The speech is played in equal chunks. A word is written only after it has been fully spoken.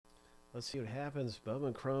Let's see what happens.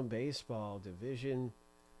 Bowman Chrome Baseball Division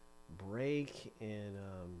break. And,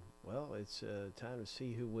 well, it's time to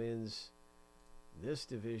see who wins this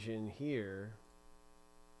division here.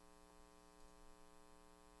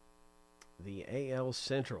 The AL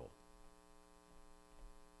Central.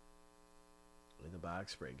 In the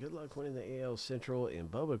box break. Good luck winning the AL Central in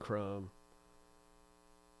Bowman Chrome.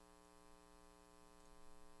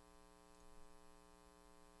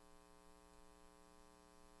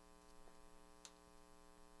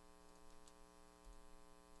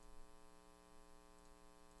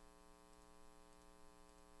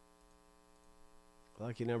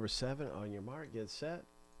 Lucky number 7 on your mark. Get set.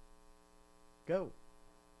 Go.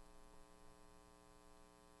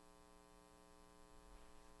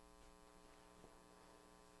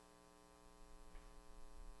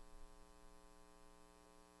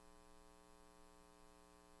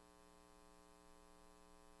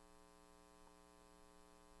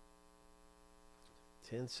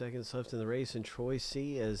 Ten seconds left in the race, and Troy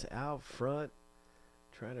C is out front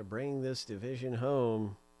trying to bring this division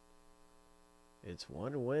home. It's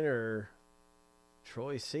one winner,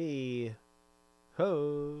 Troy C.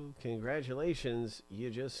 Ho! Congratulations, you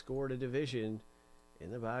just scored a division in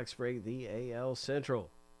the box break, the AL Central.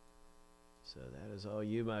 So that is all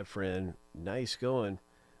you, my friend. Nice going.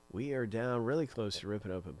 We are down really close to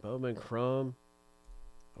ripping open Bowman Chrome.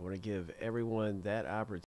 I want to give everyone that opportunity.